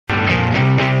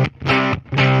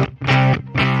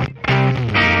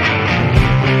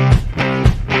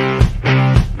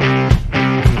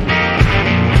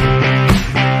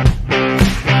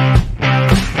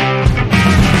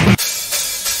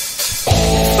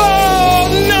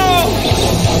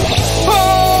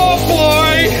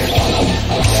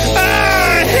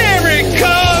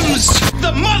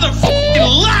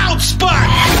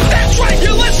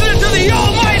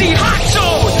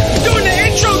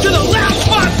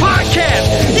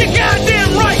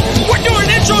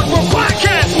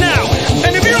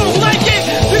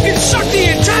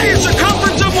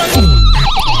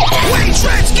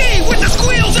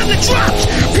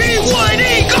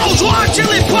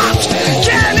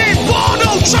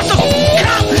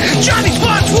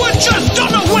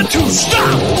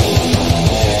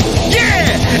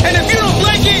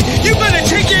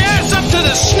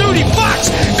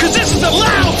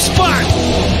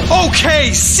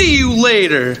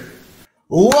later.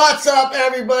 What's up,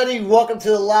 everybody? Welcome to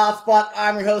the Loud Spot.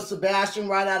 I'm your host, Sebastian,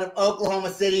 right out of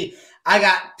Oklahoma City. I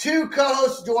got two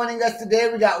co-hosts joining us today.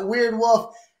 We got Weird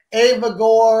Wolf, Ava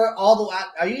Gore.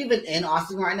 Are you even in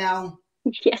Austin right now?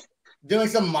 Yes. Doing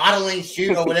some modeling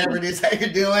shoot or whatever it is that you're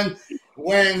doing,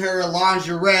 wearing her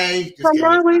lingerie. Just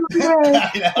lingerie.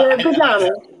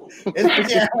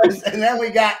 Pajamas. And then we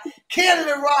got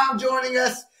Canada Rob joining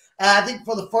us, I think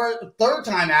for the third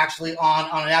time actually on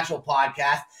an actual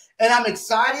podcast. And I'm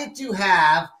excited to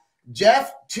have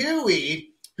Jeff Tuohy,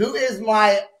 who is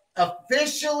my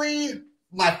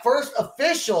first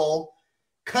official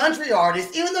country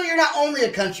artist, even though you're not only a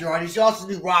country artist, you also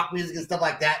do rock music and stuff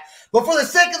like that. But for the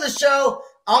sake of the show,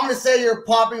 I'm going to say you're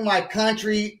popping my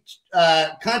country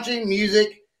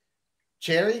music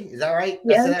cherry. Is that right?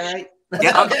 Yes. Did I say that right?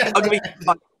 Yeah, I'll give you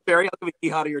cherry. I'll give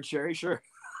you out of your cherry, sure.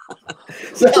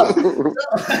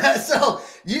 So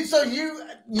you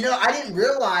know, I didn't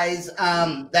realize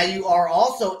that you are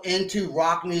also into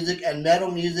rock music and metal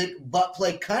music, but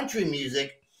play country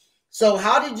music. So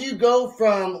how did you go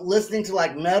from listening to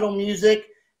like metal music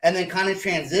and then kind of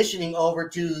transitioning over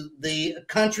to the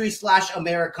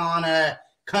country/Americana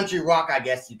country rock, I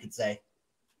guess you could say?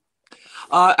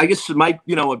 I guess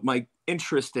my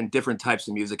interest in different types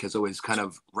of music has always kind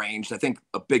of ranged. I think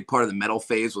a big part of the metal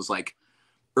phase was like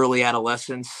early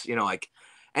adolescence, like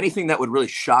anything that would really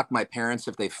shock my parents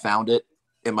if they found it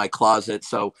in my closet.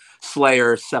 So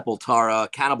Slayer, Sepultura,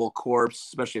 Cannibal Corpse,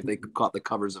 especially if they caught the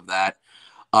covers of that.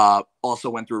 Also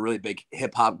went through a really big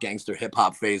gangster hip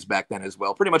hop phase back then as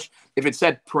well. Pretty much if it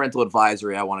said parental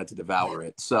advisory, I wanted to devour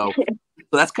it. So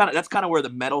that's kind of where the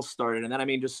metal started. And then, I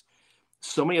mean, just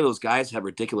so many of those guys have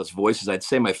ridiculous voices. I'd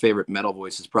say my favorite metal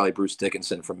voice is probably Bruce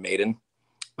Dickinson from Maiden.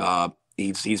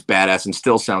 He's badass and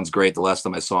still sounds great. The last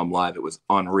time I saw him live, it was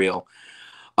unreal.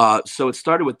 So it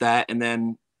started with that, and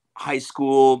then high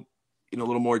school, a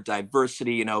little more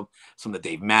diversity. Some of the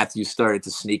Dave Matthews started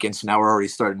to sneak in. So now we're already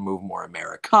starting to move more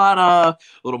Americana, a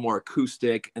little more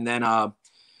acoustic, and then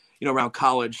around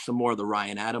college, some more of the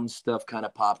Ryan Adams stuff kind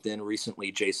of popped in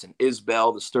recently. Jason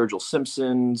Isbell, the Sturgill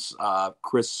Simpsons,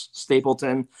 Chris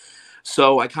Stapleton.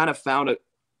 So I kind of found a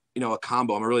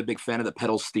combo. I'm a really big fan of the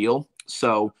pedal steel.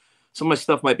 So some of my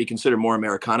stuff might be considered more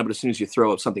Americana, but as soon as you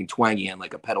throw up something twangy in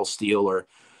like a pedal steel, or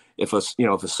if a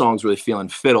song's really feeling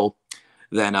fiddle,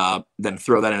 then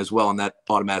throw that in as well, and that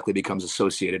automatically becomes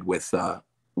associated with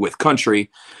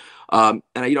country. And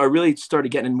I really started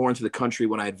getting more into the country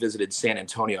when I had visited San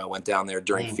Antonio. I went down there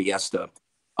during Fiesta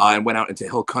and went out into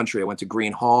Hill Country. I went to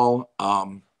Green Hall,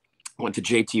 went to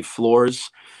JT Floors,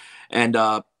 and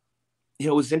it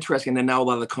was interesting. And then now a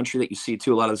lot of the country that you see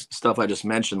too, a lot of stuff I just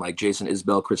mentioned, like Jason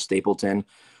Isbell, Chris Stapleton,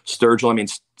 Sturgill. I mean,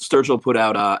 Sturgill put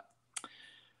out,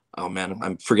 oh man,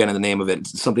 I'm forgetting the name of it.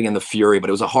 Something in the Fury,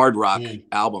 but it was a hard rock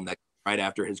album that right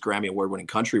after his Grammy Award-winning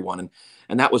country one.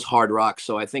 And that was hard rock.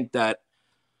 So I think that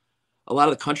a lot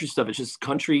of the country stuff, it's just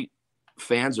country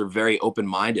fans are very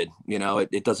open-minded.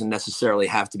 It doesn't necessarily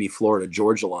have to be Florida,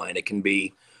 Georgia line. It can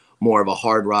be more of a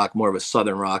hard rock, more of a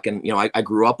Southern rock. And, I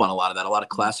grew up on a lot of that. A lot of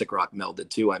classic rock melded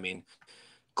too. I mean,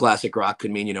 classic rock could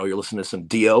mean, you're listening to some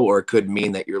Dio, or it could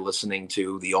mean that you're listening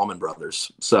to the Allman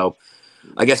Brothers. So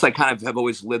I guess I kind of have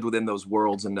always lived within those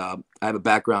worlds. And I have a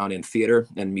background in theater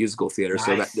and musical theater. Nice.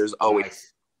 So that there's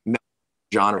always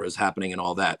genres happening and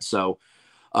all that. So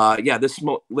this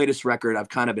latest record, I've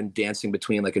kind of been dancing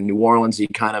between like a New Orleans-y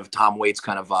kind of Tom Waits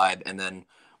kind of vibe, and then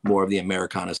more of the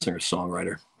Americana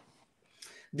singer-songwriter.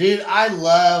 Dude, I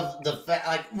love the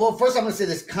fact, first I'm going to say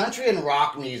this, country and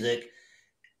rock music,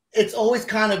 it's always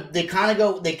they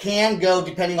can go,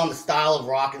 depending on the style of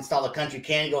rock and style of country,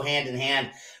 can go hand in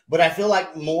hand. But I feel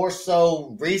like more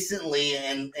so recently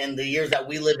in the years that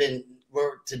we live in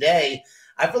today,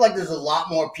 I feel like there's a lot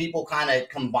more people kind of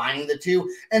combining the two.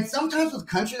 And sometimes with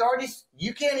country artists,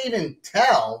 you can't even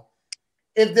tell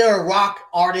if they're a rock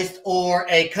artist or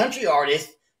a country artist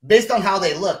based on how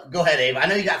they look. Go ahead, Ava. I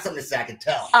know you got something to say. I can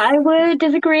tell. I would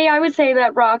disagree. I would say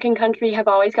that rock and country have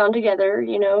always gone together,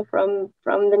 from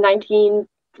the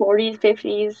 1940s,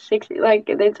 50s, 60s. Like,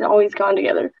 it's always gone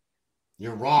together.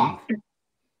 You're wrong.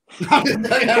 Well, it's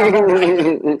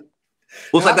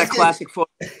like that classic photo,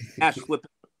 Ash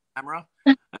flipping the camera.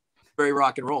 Very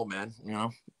rock and roll, man,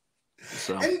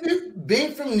 So. And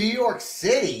being from New York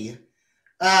City,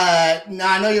 now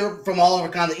I know you're from all over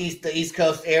kind of the East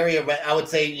Coast area, but I would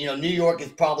say, New York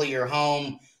is probably your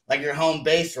home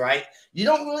base, right? You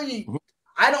don't really,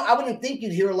 I wouldn't think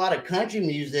you'd hear a lot of country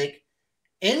music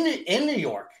in New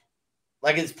York.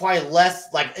 Like it's probably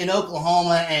less like in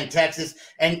Oklahoma and Texas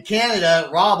and Canada.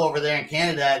 Rob over there in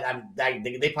Canada,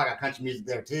 they probably got country music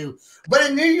there too. But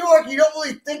in New York, you don't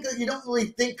really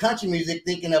think country music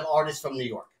thinking of artists from New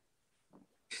York.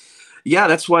 Yeah,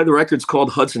 that's why the record's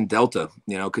called Hudson Delta.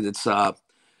 You know, because it's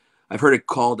I've heard it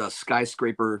called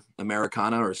skyscraper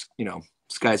Americana or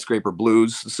skyscraper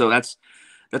blues. So that's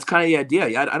kind of the idea.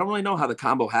 Yeah, I don't really know how the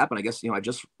combo happened. I guess I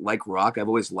just like rock. I've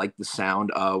always liked the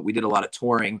sound. We did a lot of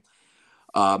touring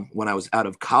when I was out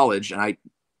of college, and I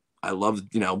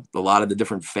loved a lot of the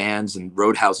different fans and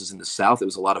roadhouses in the South. It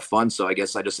was a lot of fun. So I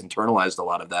guess I just internalized a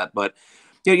lot of that. But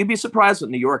you'd be surprised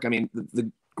with New York. I mean, the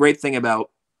great thing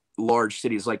about large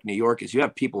cities like New York is you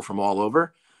have people from all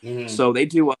over. Mm-hmm. So they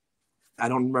do. I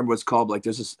don't remember what it's called. Like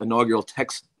there's this inaugural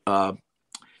Texas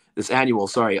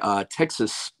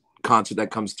concert that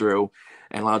comes through,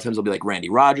 and a lot of times it'll be like Randy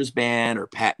Rogers band or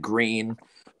Pat Green,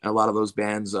 and a lot of those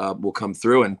bands will come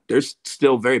through, and there's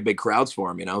still very big crowds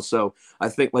for them. So I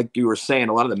think, like you were saying,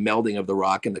 a lot of the melding of the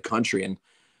rock and the country, and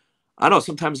I don't know,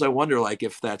 sometimes I wonder like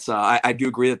if that's I do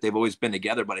agree that they've always been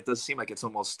together, but it does seem like it's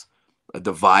almost a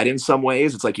divide in some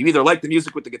ways. It's like you either like the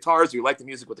music with the guitars or you like the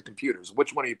music with the computers.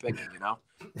 Which one are you picking?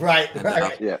 Right.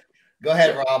 Yeah. Go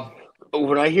ahead, Rob.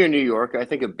 When I hear New York, I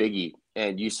think of Biggie,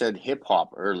 and you said hip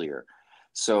hop earlier.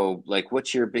 So, like,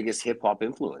 what's your biggest hip hop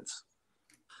influence?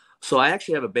 So I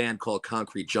actually have a band called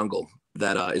Concrete Jungle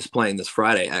that is playing this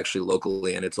Friday, actually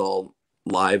locally, and it's all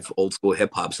live old school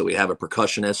hip hop. So we have a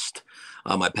percussionist,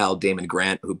 my pal Damon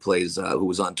Grant, who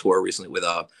was on tour recently with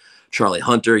Charlie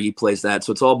Hunter. He plays that.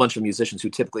 So it's all a bunch of musicians who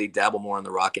typically dabble more in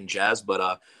the rock and jazz,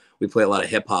 but we play a lot of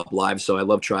hip hop live. So I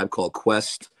love Tribe Called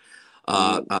Quest.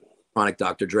 Chronic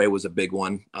Dr. Dre was a big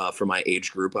one for my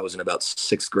age group. I was in about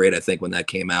 6th grade, I think, when that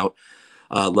came out.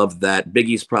 Loved that.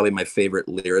 Biggie's probably my favorite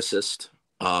lyricist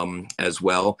as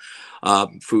well.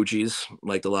 Fugees,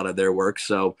 liked a lot of their work.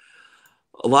 So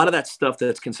a lot of that stuff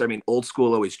that's considered, old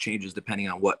school always changes depending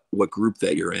on what group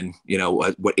that you're in,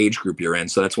 what age group you're in.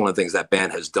 So that's one of the things that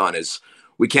band has done is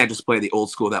we can't just play the old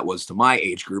school that was to my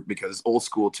age group, because old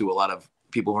school to a lot of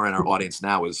people who are in our audience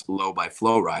now is Low by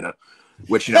Flo Rida,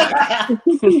 which, so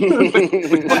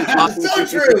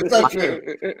true.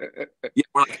 Yeah,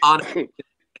 we're like on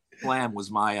Slam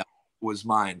was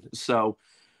mine. So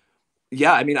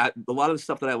yeah, a lot of the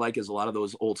stuff that I like is a lot of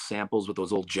those old samples with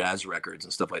those old jazz records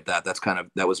and stuff like that.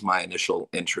 That was my initial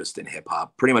interest in hip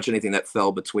hop. Pretty much anything that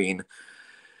fell between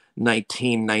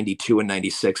 1992 and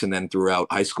 96, and then throughout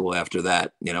high school after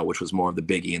that, which was more of the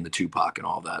Biggie and the Tupac and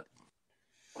all that.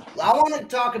 I want to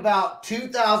talk about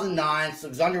 2009. So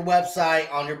it's on your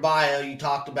website, on your bio, you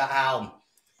talked about how,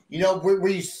 were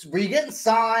you getting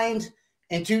signed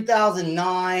in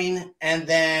 2009, and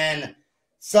then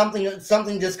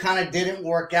something just kind of didn't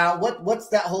work out. What's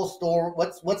that whole story?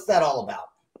 What's that all about?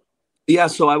 Yeah,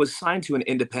 so I was signed to an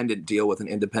independent deal with an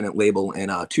independent label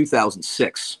in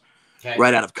 2006,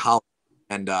 right out of college,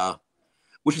 and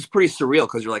which is pretty surreal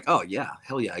because you're like, oh yeah,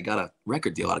 hell yeah, I got a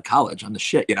record deal out of college. I'm the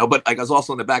shit, But I was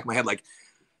also in the back of my head like,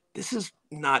 this is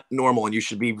not normal, and you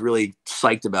should be really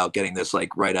psyched about getting this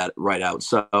like right out.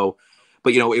 So,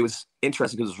 but it was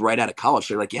interesting because it was right out of college.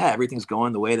 They're like, yeah, everything's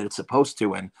going the way that it's supposed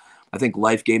to, and I think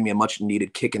life gave me a much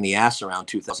needed kick in the ass around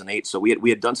 2008. So we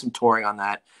had done some touring on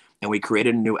that, and we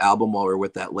created a new album while we were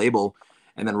with that label.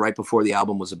 And then right before the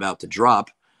album was about to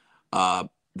drop,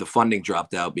 the funding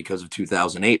dropped out because of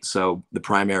 2008. So the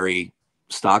primary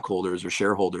stockholders or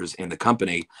shareholders in the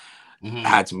company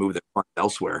had to move their funds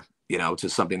elsewhere, to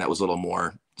something that was a little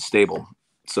more stable,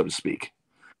 so to speak.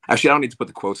 Actually, I don't need to put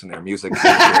the quotes in there. Music.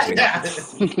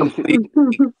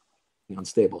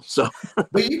 Unstable. So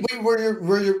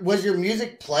was your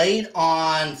music played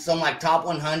on some like top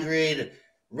 100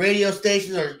 radio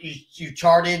stations, or you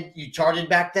charted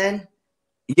back then?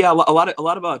 Yeah, a lot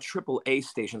of triple A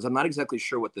stations. I'm not exactly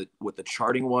sure what the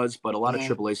charting was, but a lot of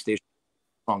triple A stations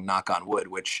song Knock on Wood,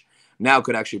 which now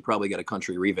could actually probably get a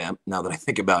country revamp now that I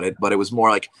think about it, but it was more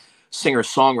like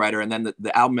singer-songwriter. And then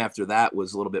the album after that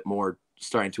was a little bit more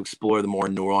starting to explore the more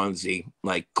New Orleans-y,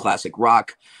 like classic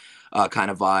rock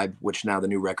kind of vibe, which now the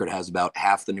new record has about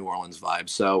half the New Orleans vibe.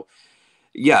 So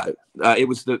yeah, it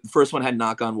was the first one had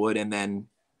Knock on Wood, and then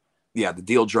the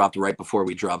deal dropped right before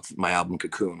we dropped my album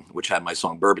Cocoon, which had my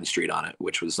song Bourbon Street on it,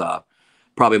 which was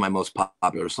probably my most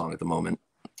popular song at the moment.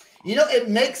 It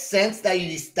makes sense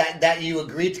that you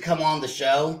agreed to come on the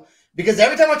show, because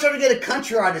every time I try to get a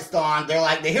country artist on, they're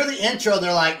like, they hear the intro,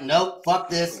 they're like, nope, fuck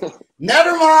this.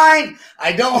 Never mind.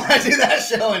 I don't want to do that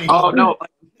show anymore. Oh, no.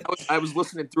 I was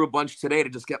listening through a bunch today to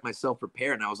just get myself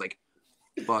prepared, and I was like,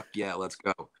 fuck yeah, let's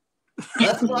go.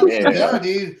 Let's fucking go,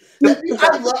 dude.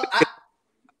 I'm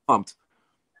pumped.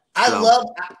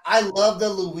 So I love the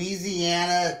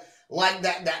Louisiana, like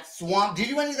that swamp. Do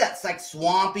you do any of that like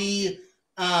swampy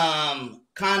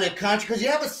kind of country? Because you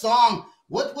have a song.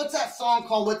 What's that song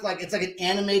called with like it's like an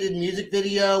animated music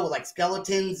video with like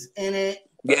skeletons in it?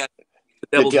 yeah,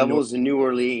 the The Devil's in New Devil's in New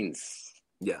Orleans.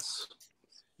 Yes.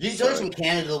 You told from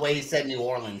Canada the way he said New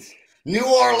Orleans. New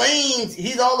Orleans.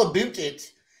 He's all about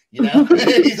it. You know,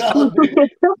 he's all about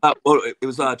it. Well, it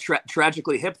was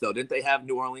Tragically Hip though. Didn't they have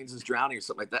New Orleans is Drowning or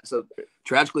something like that? So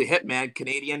Tragically Hip, man,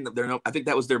 Canadian. I think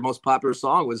that was their most popular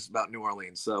song was about New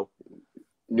Orleans. So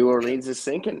New Orleans is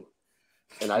sinking,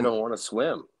 and I don't want to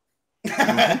swim.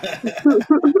 I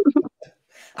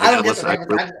don't get the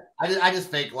reference. I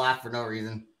just fake laugh for no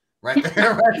reason. Right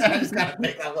there. I just kind of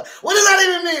fake laugh. What does that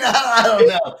even mean? I don't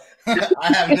know.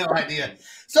 I have no idea.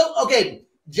 So, okay,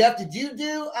 Jeff, do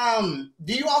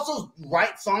you also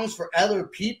write songs for other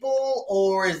people,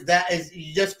 or is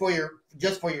just for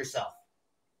yourself?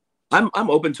 I'm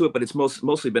open to it, but it's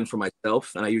mostly been for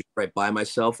myself, and I usually write by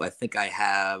myself. I think I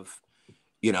have,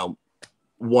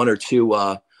 one or two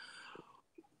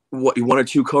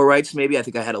co-writes maybe. I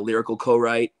think I had a lyrical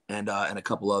co-write and a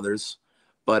couple others,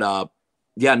 but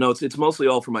yeah, no, it's mostly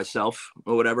all for myself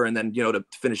or whatever. And then to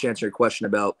finish answering your question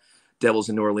about Devils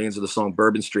in New Orleans or the song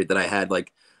Bourbon Street that I had,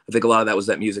 like I think a lot of that was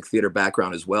that music theater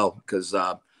background as well, because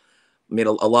I mean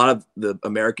a lot of the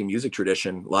American music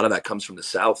tradition, a lot of that comes from the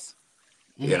South.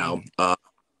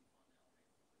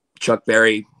 Chuck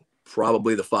Berry,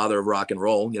 probably the father of rock and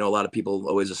roll. A lot of people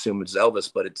always assume it's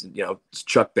Elvis, but it's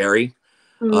Chuck Berry.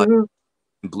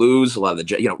 Blues, a lot of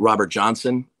the Robert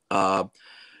Johnson.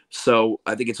 So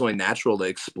I think it's only natural to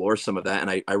explore some of that, and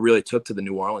I really took to the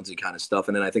New Orleans kind of stuff.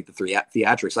 And then I think the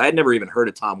theatrics. I had never even heard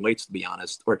of Tom Waits, to be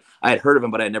honest, or I had heard of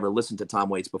him, but I had never listened to Tom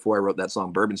Waits before I wrote that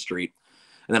song Bourbon Street.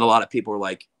 And then a lot of people were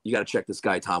like, "You got to check this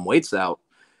guy Tom Waits out,"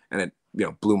 and it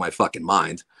blew my fucking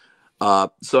mind.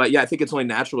 So yeah, I think it's only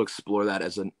natural to explore that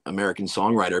as an American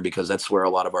songwriter because that's where a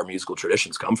lot of our musical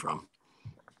traditions come from.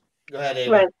 Go ahead,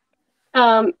 Ava.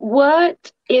 Right.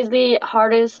 What is the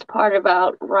hardest part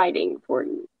about writing for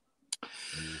you?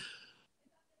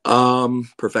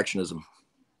 Perfectionism.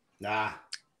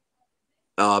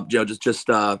 Just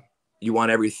you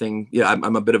want everything. Yeah,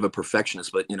 I'm a bit of a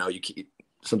perfectionist, but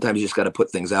sometimes you just got to put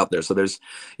things out there. So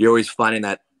you're always finding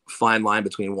that fine line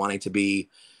between wanting to be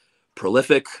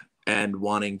prolific and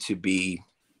wanting to be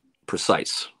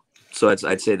precise. So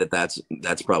I'd say that's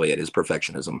probably it, is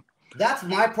perfectionism. That's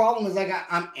my problem. Is like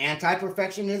I'm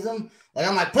anti-perfectionism. Like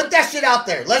I'm like, put that shit out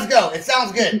there. Let's go. It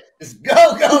sounds good. Just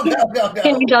go.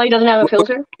 Can you tell he doesn't have a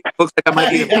filter? Looks like I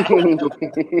might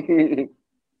be.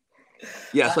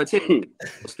 Yeah, so I'd say the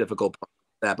most difficult part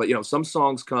of that. But some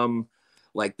songs come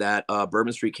like that.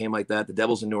 Bourbon Street came like that. The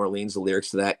Devils in New Orleans, the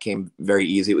lyrics to that came very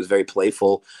easy. It was very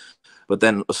playful. But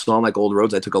then a song like Old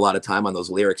Roads, I took a lot of time on those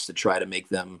lyrics to try to make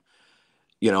them.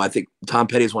 I think Tom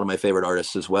Petty is one of my favorite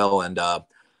artists as well, and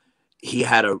he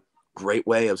had a great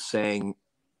way of saying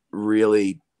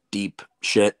really deep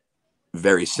shit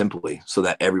very simply so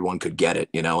that everyone could get it,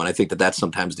 and I think that's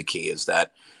sometimes the key, is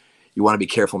that you want to be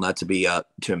careful not to be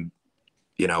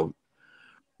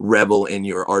revel in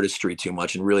your artistry too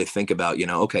much and really think about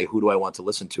okay, who do I want to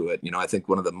listen to it. I think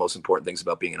one of the most important things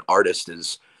about being an artist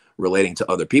is relating to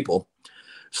other people,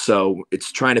 so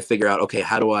it's trying to figure out, okay,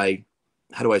 how do I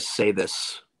say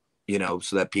this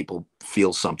so that people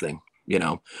feel something,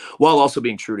 while also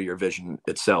being true to your vision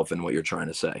itself and what you're trying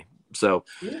to say. So,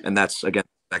 and that's, again,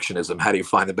 perfectionism. How do you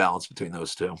find the balance between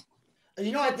those two?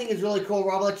 I think is really cool.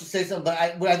 Rob, I'll let you say something,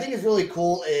 but what I think is really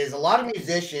cool is a lot of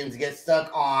musicians get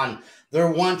stuck on their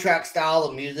one-track style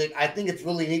of music. I think it's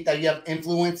really neat that you have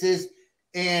influences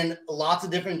in lots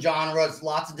of different genres,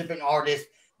 lots of different artists.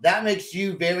 That makes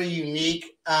you very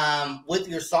unique with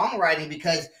your songwriting,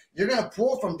 because you're going to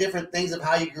pull from different things of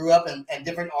how you grew up and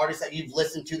different artists that you've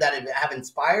listened to that have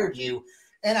inspired you.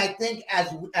 And I think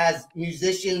as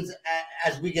musicians,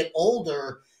 as we get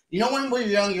older, when we're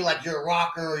young, you're like, you're a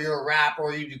rocker or you're a rapper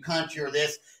or you do country or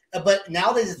this. But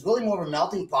nowadays, it's really more of a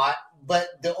melting pot.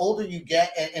 But the older you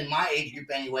get, in my age group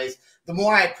anyways, the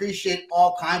more I appreciate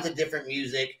all kinds of different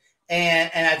music. And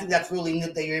I think that's really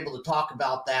neat that you're able to talk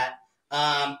about that.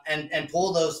 And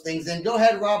pull those things in. Go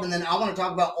ahead, Rob, and then I want to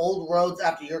talk about Old Roads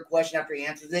after your question, after he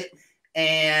answers it,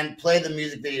 and play the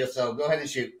music video. So go ahead and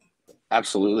shoot.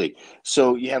 Absolutely.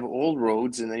 So you have Old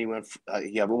Roads, and then you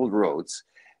have Old Roads,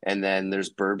 and then there's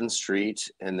Bourbon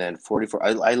Street, and then 44.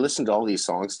 I listened to all these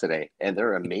songs today, and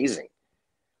they're amazing.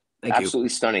 Absolutely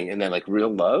stunning. And then like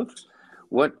Real Love,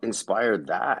 what inspired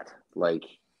that? Like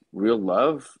Real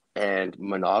Love and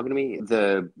Monogamy,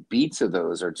 the beats of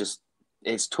those are just,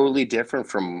 it's totally different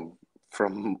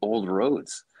from Old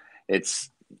Roads. It's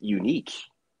unique.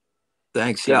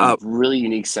 Thanks. Yeah, really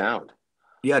unique sound.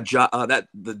 Yeah,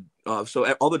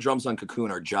 so all the drums on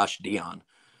Cocoon are Josh Dion,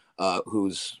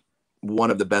 who's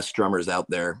one of the best drummers out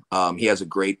there. He has a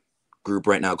great group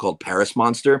right now called Paris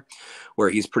Monster, where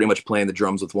he's pretty much playing the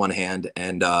drums with one hand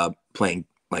and playing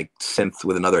like synth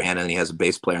with another hand, and he has a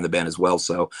bass player in the band as well.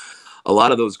 So a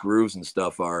lot of those grooves and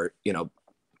stuff are, you know,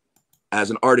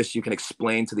 as an artist, you can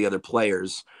explain to the other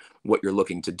players what you're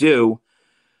looking to do,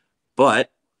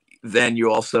 but then you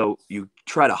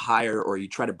try to hire, or you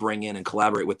try to bring in and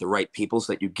collaborate with the right people,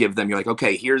 so that you give them, you're like,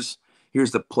 okay, here's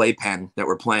the playpen that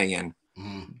we're playing in.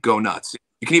 Go nuts.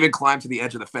 You can even climb to the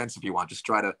edge of the fence if you want. Just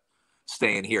try to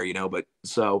stay in here, you know. But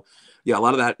so, yeah, a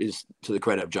lot of that is to the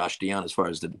credit of Josh Dion as far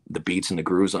as the beats and the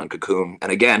grooves on Cocoon.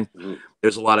 And again,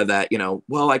 there's a lot of that, you know,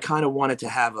 well, I kind of wanted to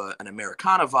have an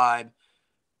Americana vibe,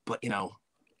 but, you know,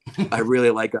 I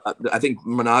really like, I think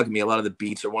Monogamy, a lot of the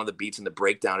beats, or one of the beats in the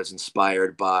breakdown, is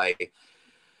inspired by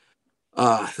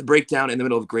the breakdown in the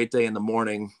middle of Great Day in the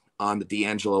Morning on the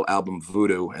D'Angelo album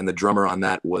Voodoo, and the drummer on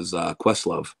that was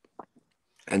Questlove.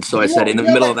 And so I said, in the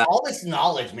middle of that, all this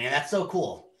knowledge, man, that's so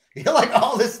cool. You're like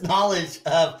all this knowledge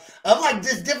of like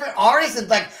just different artists, and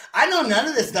like I know none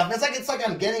of this stuff. It's like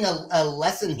I'm getting a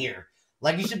lesson here.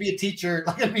 Like you should be a teacher,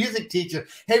 like a music teacher.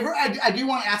 Hey, I do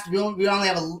want to ask you. We only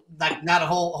have not a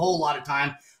whole lot of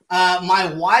time.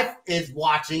 My wife is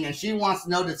watching, and she wants to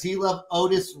know: does he love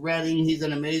Otis Redding? He's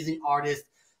an amazing artist.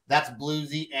 That's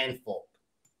bluesy and folk.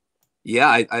 Yeah,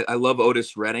 I love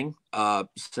Otis Redding.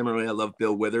 Similarly, I love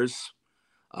Bill Withers.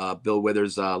 Bill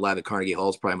Withers live at Carnegie Hall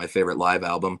is probably my favorite live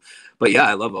album. But yeah,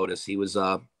 I love Otis. He was,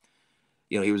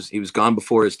 he was gone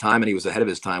before his time, and he was ahead of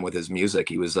his time with his music.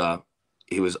 He was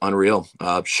unreal.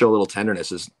 Show a Little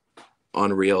Tenderness is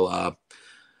unreal.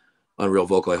 Unreal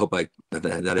vocal. I hope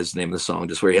that is the name of the song.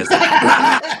 Just where he has.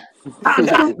 Knock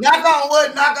on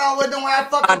wood. Don't worry, I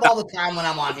fuck up all the time when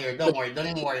I'm on here. Don't worry. Don't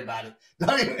even worry about it.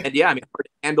 And yeah, I mean,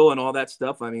 Handle and all that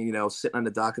stuff. I mean, you know, sitting on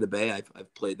the dock of the bay,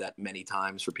 I've played that many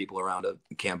times for people around a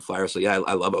campfire. So yeah,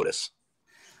 I love Otis.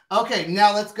 Okay,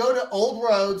 now let's go to Old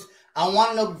Roads. I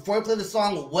want to know, before we play the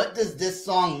song, what does this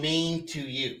song mean to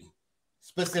you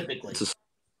specifically? It's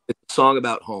a song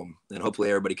about home, and hopefully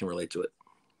everybody can relate to it.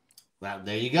 Well,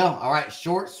 there you go. All right,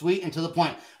 short, sweet, and to the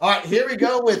point. All right, here we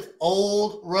go with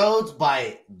Old Roads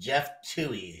by Jeff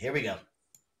Tuohy. Here we go.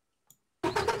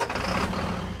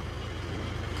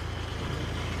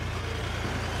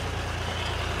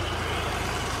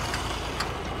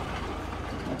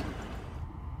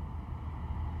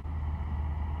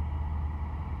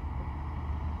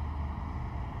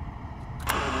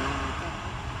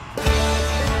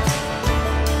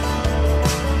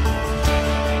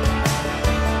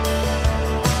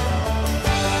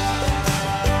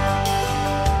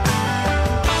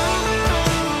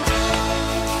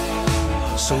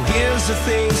 The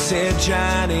thing, said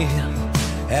Johnny,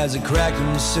 as he cracked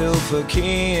himself a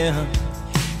can.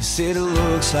 He said it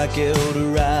looks like El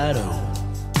Dorado.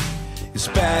 It's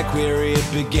back where it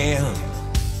began.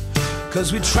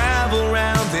 'Cause we travel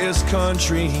around this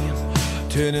country,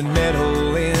 turning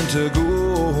metal into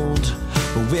gold.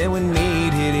 But when we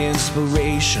needed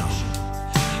inspiration,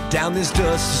 down these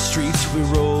dusty streets we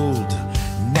rolled.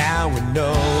 Now we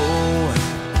know.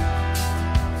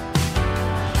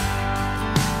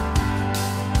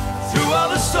 Through all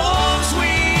the storms we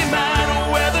might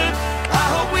weather, I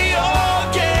hope we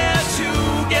all get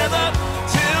together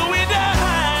till we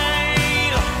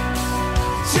die,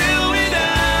 till we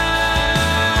die.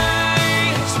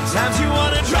 Sometimes you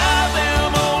wanna drive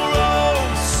them old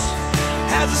roads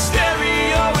as the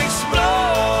stereo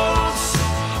explodes.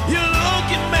 You're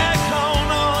looking back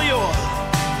on all your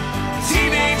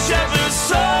teenage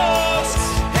episodes,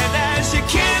 and as you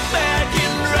kick back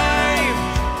and drive,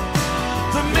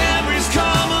 the memories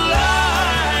come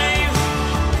alive.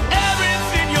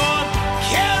 Everything you're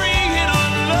carrying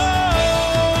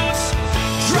unloads.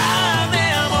 Drive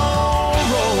them old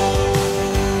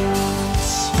roads.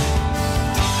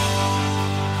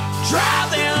 Drive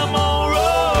them old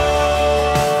roads.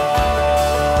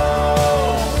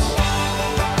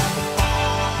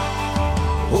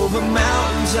 Over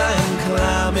mountains I am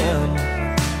climbing,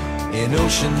 in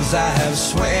oceans I have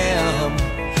swam.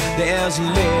 There's a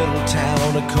little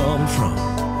town to come from.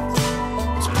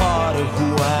 It's part of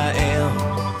who I am.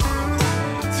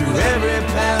 Through every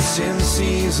passing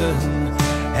season,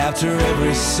 after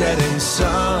every setting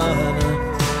sun,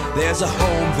 there's a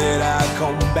home that I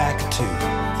come back to.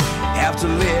 After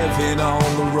living on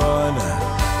the run,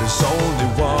 there's only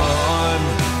one.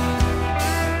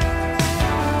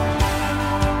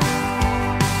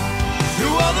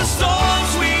 Through all the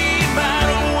storms we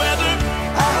might weather,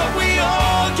 I hope we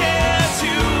all get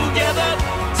to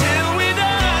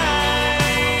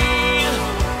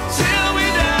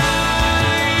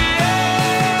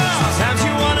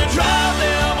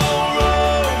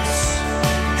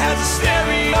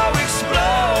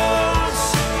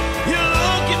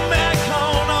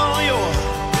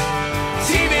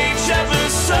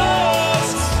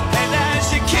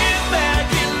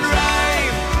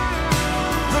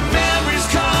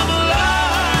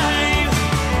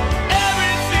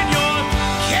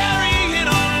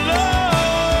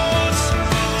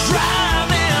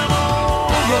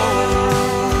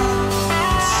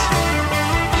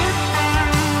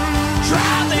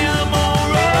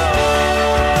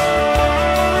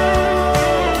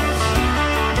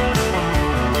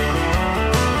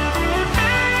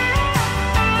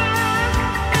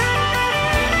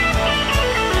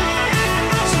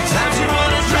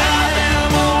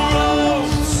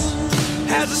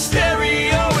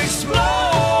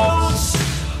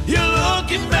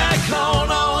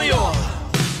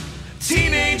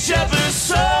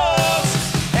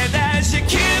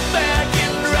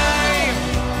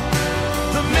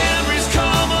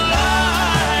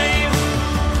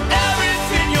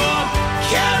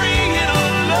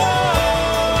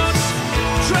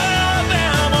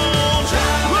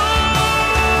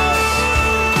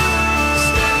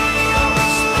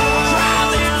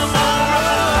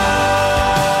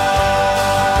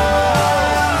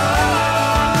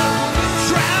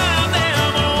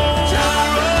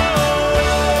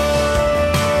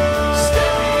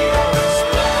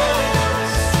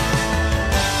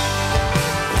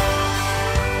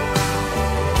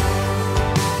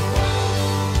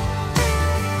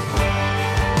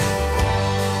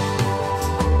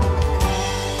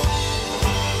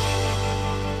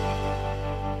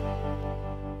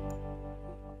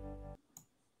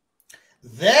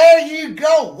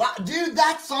dude,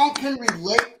 that song can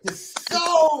relate to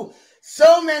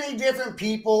so many different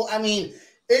people. I mean,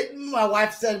 my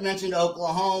wife mentioned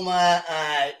Oklahoma.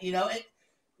 You know,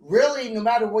 really, no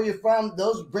matter where you're from,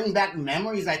 those bring back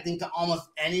memories, I think, to almost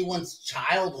anyone's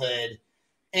childhood.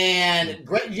 And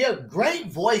great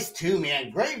voice too,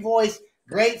 man. Great voice,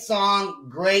 great song,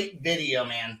 great video,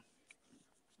 man.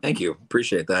 Thank you.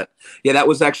 Appreciate that. Yeah, that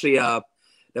was actually that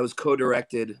was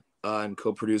co-directed and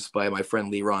co-produced by my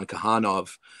friend Liron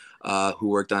Kahanov, who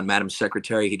worked on Madam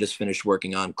Secretary. He just finished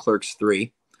working on Clerks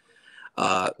 3.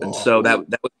 And so that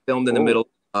was filmed in the middle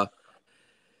of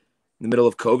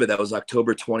COVID. That was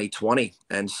October 2020.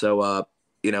 And so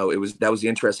you know, that was the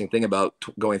interesting thing about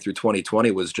going through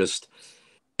 2020 was just,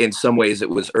 in some ways it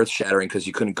was earth shattering because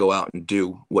you couldn't go out and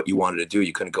do what you wanted to do.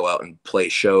 You couldn't go out and play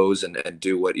shows and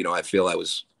do what, you know, I feel I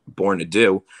was born to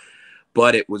do.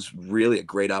 But it was really a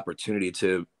great opportunity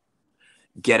to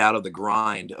get out of the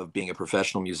grind of being a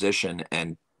professional musician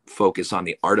and focus on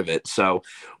the art of it. So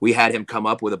we had him come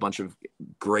up with a bunch of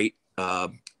great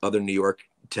other New York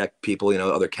tech people, you know,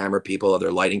 other camera people,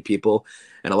 other lighting people,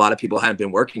 and a lot of people hadn't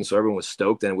been working, so everyone was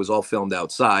stoked, and it was all filmed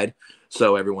outside,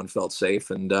 so everyone felt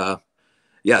safe. And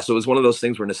yeah, so it was one of those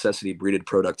things where necessity breeded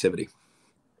productivity.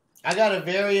 I got a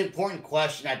very important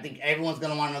question I think everyone's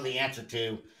going to want to know the answer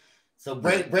to, so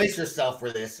brace yourself for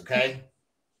this, okay?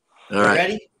 All right.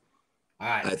 Ready? All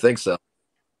right. I think so.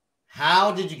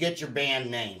 How did you get your band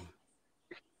name?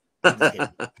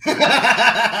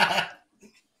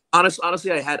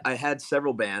 Honestly, I had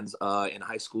several bands in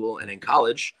high school and in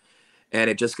college, and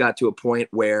it just got to a point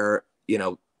where, you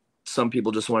know, some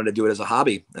people just wanted to do it as a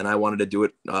hobby, and I wanted to do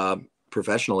it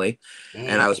professionally.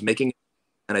 And I was making,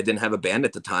 and I didn't have a band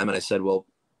at the time, and I said, well,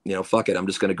 you know, fuck it, I'm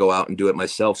just going to go out and do it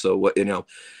myself. So what, you know,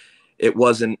 it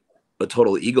wasn't a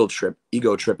total ego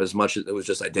trip as much as it was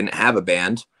just I didn't have a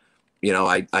band. You know,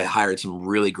 I hired some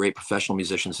really great professional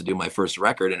musicians to do my first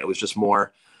record, and it was just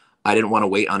more, I didn't want to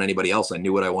wait on anybody else. I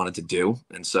knew what I wanted to do.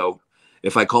 And so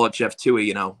if I call it Jeff Tuohy,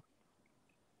 you know,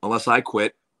 unless I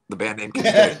quit, the band name can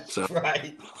stay. So.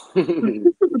 Right.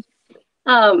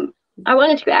 I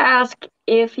wanted to ask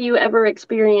if you ever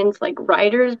experience like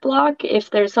writer's block,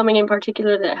 if there's something in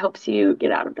particular that helps you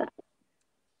get out of that.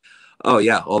 Oh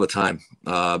yeah, all the time.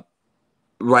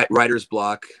 Writer's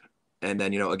block. And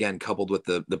then, you know, again, coupled with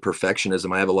the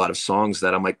perfectionism, I have a lot of songs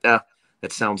that I'm like, that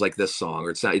sounds like this song, or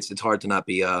it's hard to not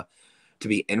be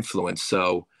influenced.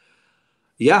 So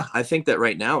yeah, I think that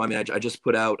right now, I mean, I just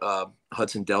put out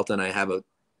Hudson Delta, and I have a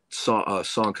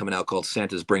song coming out called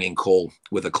Santa's Bringing Coal,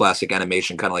 with a classic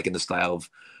animation, kind of like in the style of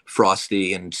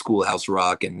Frosty and Schoolhouse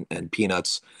Rock and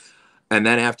Peanuts. And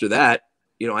then after that,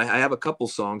 you know, I have a couple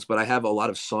songs, but I have a lot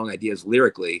of song ideas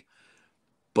lyrically,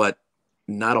 but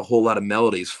not a whole lot of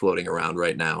melodies floating around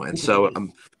right now. And so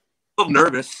I'm a little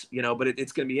nervous, you know, but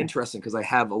it's going to be interesting because I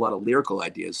have a lot of lyrical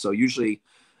ideas. So usually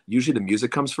the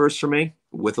music comes first for me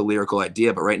with a lyrical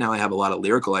idea, but right now I have a lot of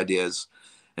lyrical ideas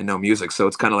and no music. So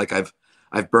it's kind of like I've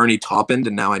Bernie Taupin'd,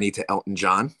 and now I need to Elton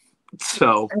John.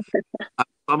 So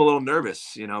I'm a little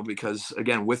nervous, you know, because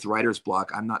again, with writer's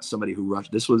block, I'm not somebody who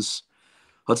rushed. This was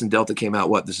Hudson Delta came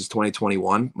out, this is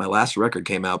 2021. My last record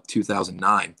came out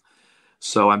 2009.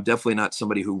 So I'm definitely not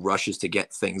somebody who rushes to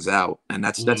get things out. And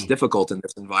that's difficult in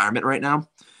this environment right now,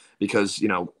 because, you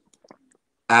know,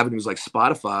 avenues like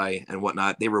Spotify and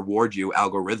whatnot, they reward you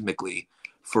algorithmically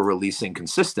for releasing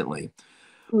consistently.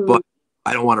 But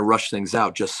I don't want to rush things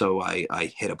out just so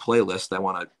I hit a playlist. I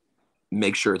want to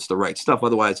make sure it's the right stuff.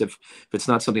 Otherwise, if it's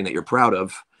not something that you're proud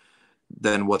of,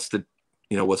 then what's the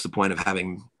point of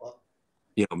having,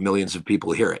 you know, millions of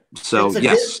people hear it? So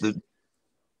yes.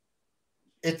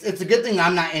 It's a good thing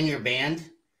I'm not in your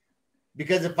band,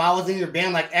 because if I was in your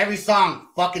band, like every song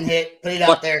fucking hit, put it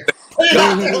out there. Put it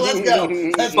out there.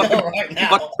 Let's go right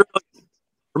now.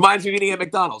 Reminds me of eating at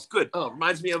McDonald's. Good. Oh,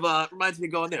 reminds me of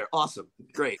going there. Awesome.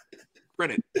 Great.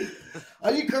 Print it.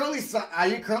 Are you currently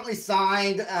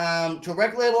signed to a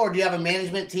record label, or do you have a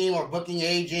management team or booking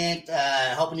agent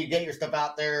helping you get your stuff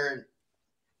out there?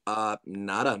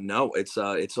 No. It's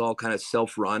all kind of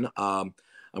self-run.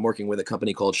 I'm working with a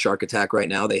company called Shark Attack right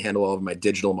now. They handle all of my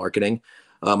digital marketing.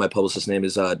 My publicist's name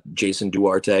is Jason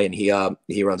Duarte, and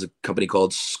he runs a company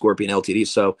called Scorpion Ltd.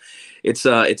 So it's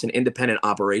an independent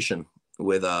operation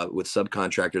with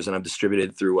subcontractors, and I'm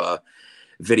distributed through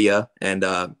Vidya and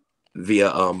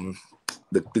via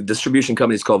the distribution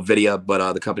company is called Vidya,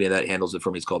 but the company that handles it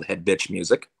for me is called Head Bitch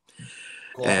Music.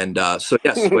 Cool. And so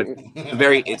yes, but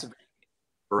it's a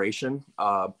operation.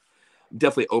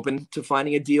 Definitely open to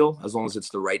finding a deal as long as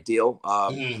it's the right deal.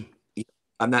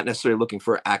 I'm not necessarily looking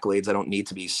for accolades. I don't need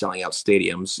to be selling out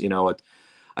stadiums. You know,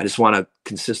 I just want to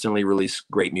consistently release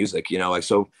great music. You know,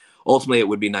 so ultimately it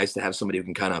would be nice to have somebody who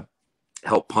can kind of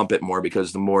help pump it more,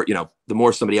 because the more, you know, the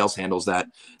more somebody else handles that,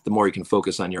 the more you can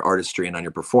focus on your artistry and on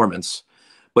your performance.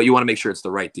 But you want to make sure it's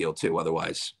the right deal too.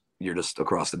 Otherwise you're just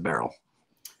across the barrel.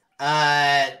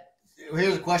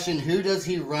 Here's a question. Who does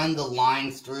he run the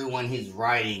lines through when he's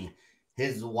writing?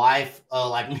 His wife?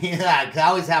 Oh, like me? I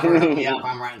always have her help me out if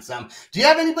I'm writing some. Do you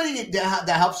have anybody that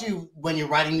helps you when you're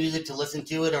writing music to listen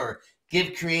to it or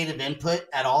give creative input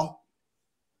at all?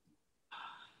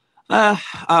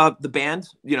 The band,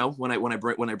 you know, when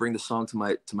I bring the song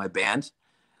to my band,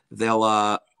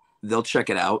 they'll check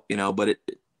it out, you know, but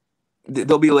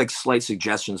there'll be like slight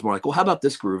suggestions, more like, well, how about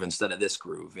this groove instead of this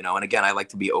groove, you know? And again, I like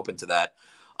to be open to that.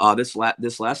 This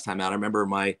last time out, I remember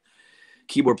my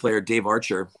keyboard player, Dave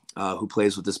Archer, who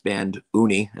plays with this band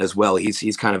Uni as well.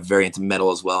 He's kind of very into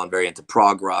metal as well and very into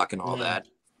prog rock and all that.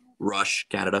 Rush,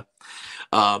 Canada.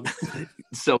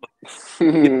 So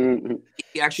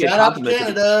he actually shout out to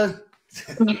Canada.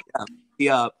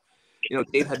 You know,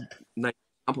 Dave had nice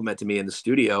compliment to me in the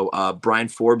studio. Brian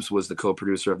Forbes was the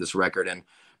co-producer of this record, and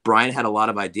Brian had a lot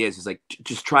of ideas. He's like,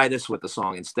 just try this with the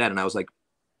song instead. And I was like,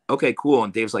 okay, cool.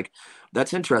 And Dave's like,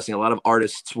 that's interesting. A lot of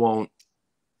artists won't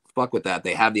fuck with that.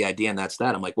 They have the idea and that's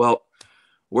that. I'm like, well,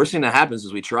 worst thing that happens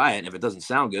is we try it. And if it doesn't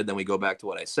sound good, then we go back to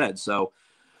what I said. So,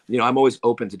 you know, I'm always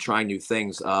open to trying new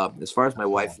things. As far as my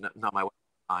wife, not my wife,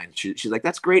 she's like,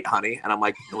 that's great, honey. And I'm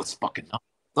like, no, it's fucking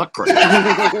not great.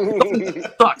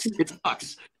 It sucks. It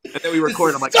sucks. And then we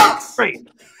record. I'm like, oh, great.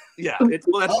 Yeah. That's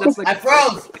like, I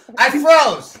froze.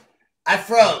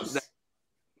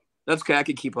 That's okay. I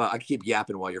can keep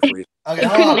yapping while you're freezing. Okay,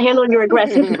 I couldn't handle your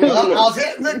aggressive.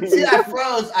 See, I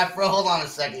froze. Hold on a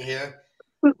second here.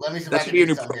 Let me see if I can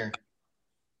do something here.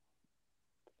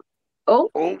 Oh.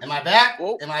 Am I back?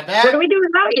 Am I back? What do we do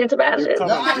without you, Sebastian?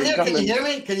 No, I'm here. Can you hear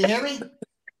me? Can you hear me?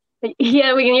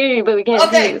 Yeah, we can hear you, but we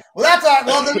can't see you. Well, that's all right.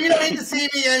 Well, then you don't need to see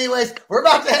me anyways. We're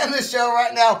about to end this show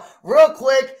right now real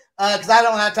quick because I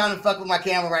don't have time to fuck with my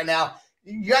camera right now.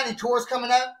 You got any tours coming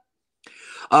up?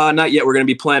 Not yet. We're going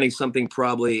to be planning something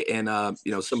probably in,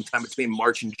 you know, sometime between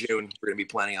March and June. We're going to be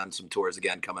planning on some tours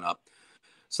again coming up.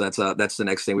 So that's the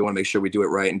next thing. We want to make sure we do it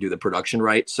right and do the production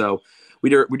right. So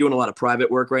we're doing a lot of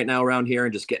private work right now around here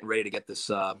and just getting ready to get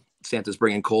this Santa's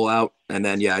Bringing Coal out. And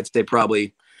then, yeah, I'd say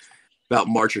probably about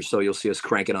March or so, you'll see us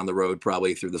cranking on the road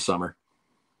probably through the summer.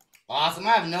 Awesome.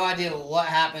 I have no idea what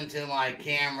happened to my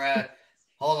camera.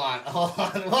 Hold on.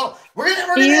 Well, we're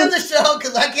gonna end the show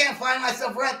because I can't find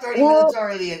myself. We're at 30 minutes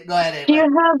already. Go ahead, Ava. Do you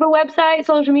have a website,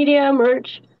 social media,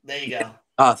 merch? There you go.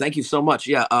 Thank you so much.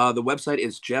 Yeah, the website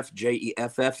is Jeff, Jeff,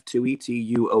 Tuohy.com.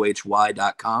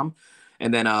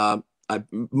 And then I'm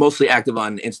mostly active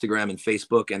on Instagram and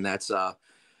Facebook, and that's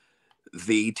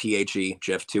the THE,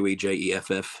 Jeff Tuohy,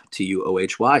 JEFF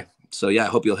So yeah, I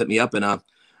hope you'll hit me up. And I'm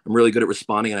really good at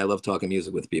responding, and I love talking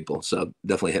music with people. So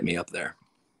definitely hit me up there.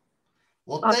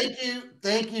 Well,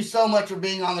 thank you so much for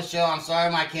being on the show. I'm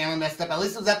sorry my camera messed up. At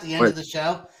least it was at the end of the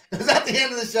show. It was at the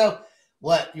end of the show.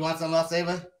 What? You want something else,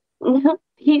 Ava?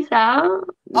 Peace out.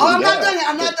 Oh, I'm not done.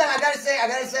 I gotta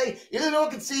say, even though no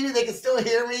one can see me, they can still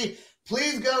hear me.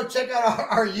 Please go check out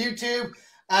our YouTube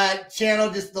channel,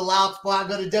 just The Loud Spot.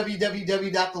 Go to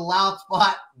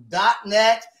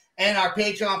www.theloudspot.net and our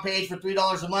Patreon page for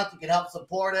 $3 a month. You can help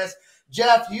support us.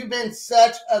 Jeff, you've been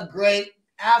such a great,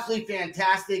 absolutely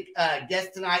fantastic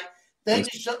guest tonight.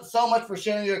 Thank you so much for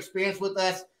sharing your experience with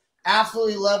us.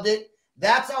 Absolutely loved it.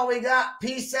 That's all we got.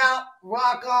 Peace out.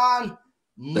 Rock on.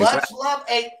 Much love.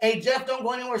 Hey, Jeff, don't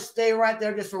go anywhere. Stay right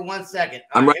there just for 1 second.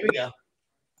 All right, here we go.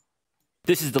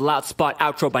 This is the Loud Spot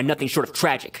outro by nothing short of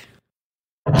tragic.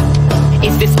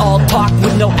 Is this all talk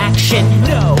with no action?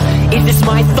 No. Is this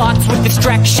my thoughts with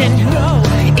distraction? No.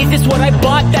 Is this what I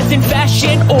bought that's in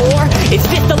fashion? Or is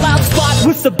this the Loud Spot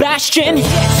with Sebastian?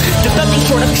 Yes. Does nothing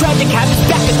short of tragic have us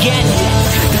back again?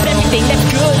 Yes. Does everything that's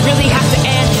good really have to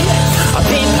end? Yes. Our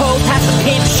pimp host has a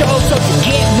pimp show, so to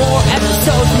get more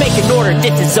episodes, make an order,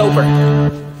 this is over.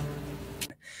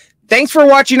 Thanks for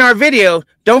watching our video.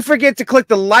 Don't forget to click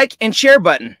the like and share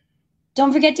button.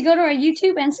 Don't forget to go to our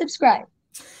YouTube and subscribe.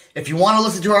 If you want to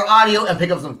listen to our audio and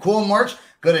pick up some cool merch,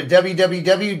 go to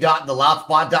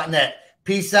www.theloudspot.net.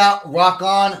 Peace out, rock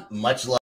on, much love.